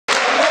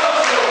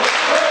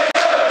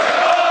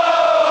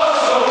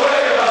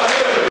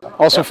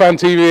Arsenal Fan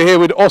TV here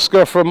with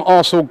Oscar from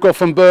Arsenal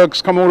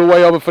Gothenburg's come all the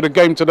way over for the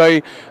game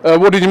today.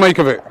 What did you make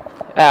of it?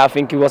 I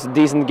think it was a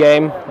decent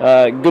game.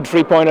 Good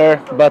three-pointer,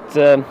 but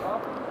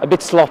a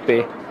bit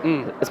sloppy.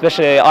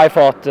 Especially, I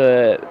thought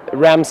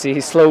Ramsey,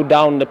 he slowed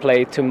down the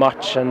play too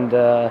much, and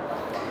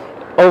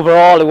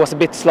overall it was a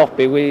bit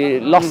sloppy. We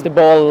lost the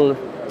ball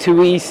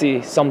too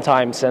easy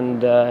sometimes,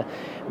 and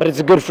but it's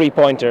a good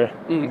three-pointer.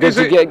 Good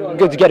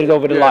to get it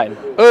over the line.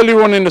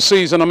 Earlier on in the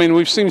season, I mean,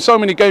 we've seen so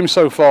many games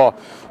so far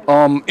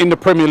in the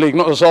Premier League,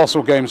 not just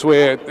Arsenal games,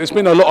 where there's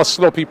been a lot of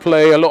sloppy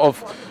play, a lot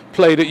of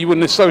play that you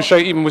wouldn't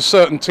associate even with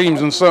certain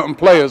teams and certain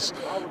players.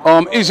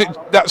 Is it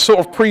that sort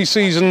of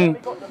pre-season,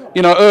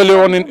 you know,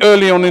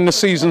 early on in the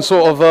season,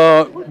 sort of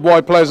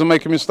why players are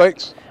making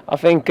mistakes? I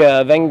think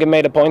Wenger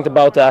made a point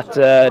about that,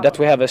 that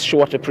we have a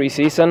shorter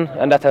pre-season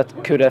and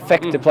that could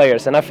affect the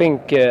players. And I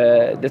think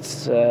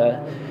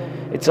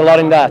it's a lot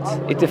in that.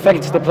 It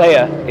affects the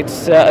player.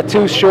 It's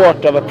too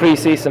short of a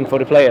pre-season for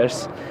the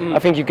players. I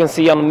think you can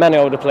see on many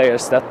of the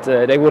players that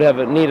they would have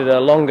needed a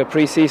longer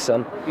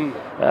pre-season.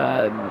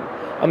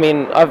 I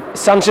mean,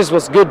 Sanchez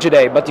was good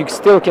today, but you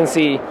still can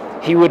see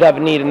he would have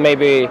needed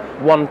maybe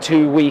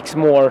 1-2 weeks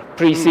more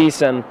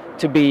pre-season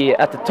to be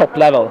at the top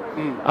level.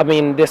 I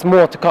mean, there's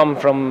more to come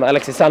from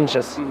Alexis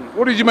Sanchez.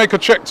 What did you make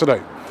of Cech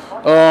today?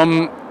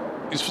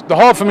 It's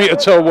hard for me to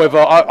tell whether,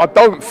 I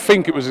don't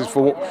think it was his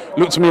fault.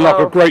 Looked to me like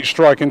a great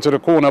strike into the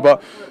corner,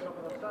 but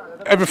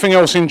everything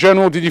else in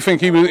general, did you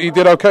think he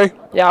did okay?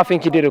 Yeah, I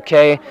think he did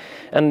okay.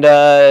 And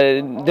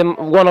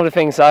one of the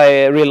things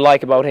I really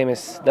like about him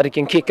is that he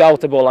can kick out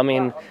the ball. I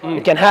mean,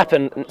 it can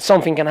happen,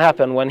 something can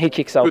happen when he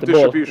kicks out the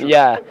ball.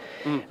 Yeah,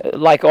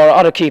 like our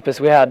other keepers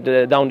we had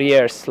down the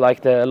years,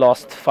 like the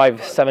last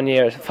 5, 6, 7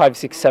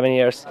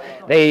 years,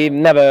 they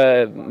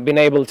never been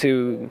able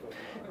to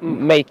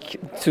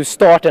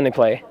start any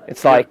play.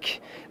 It's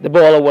like the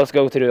ball always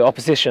go to the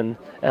opposition,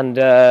 and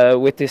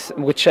with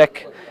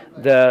Cech,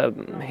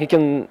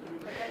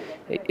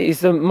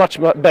 he's a much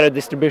better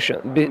distribution,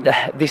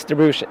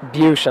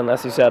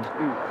 as you said.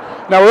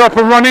 Now we're up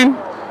and running.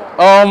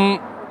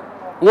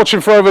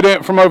 Watching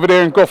from over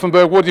there in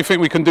Gothenburg, what do you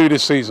think we can do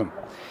this season?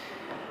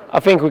 I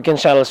think we can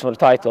challenge for the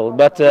title,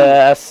 but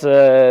as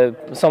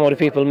some of the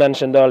people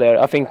mentioned earlier,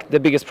 I think the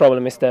biggest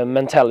problem is the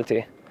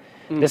mentality.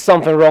 There's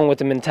something wrong with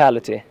the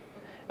mentality.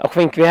 I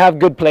think we have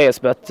good players,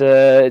 but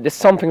there's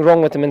something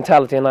wrong with the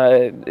mentality, and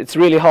it's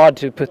really hard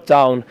to put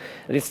down.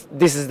 This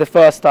is the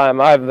first time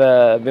I've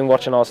been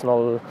watching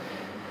Arsenal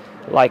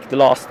like the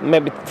last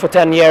maybe for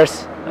 10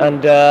 years,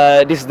 and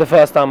this is the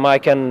first time I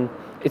can.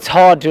 It's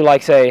hard to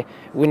like say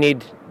we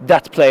need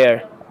that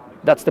player.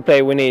 That's the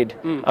player we need.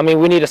 I mean,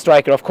 we need a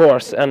striker, of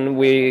course, and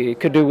we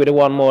could do with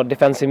one more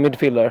defensive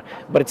midfielder,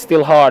 but it's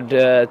still hard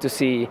to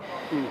see.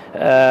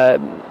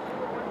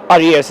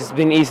 Other years it's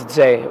been easy to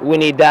say we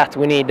need that,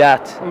 we need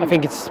that. I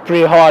think it's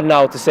pretty hard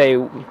now to say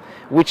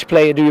which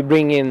player do you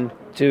bring in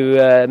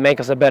to make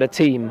us a better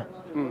team.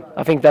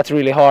 I think that's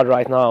really hard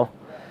right now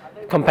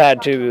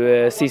compared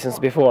to seasons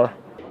before.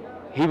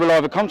 He will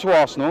either come to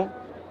Arsenal,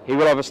 he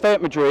will either stay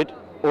at Madrid,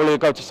 or he'll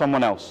go to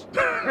someone else.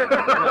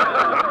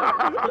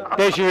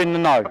 There's you in the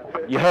know.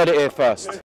 You heard it here first.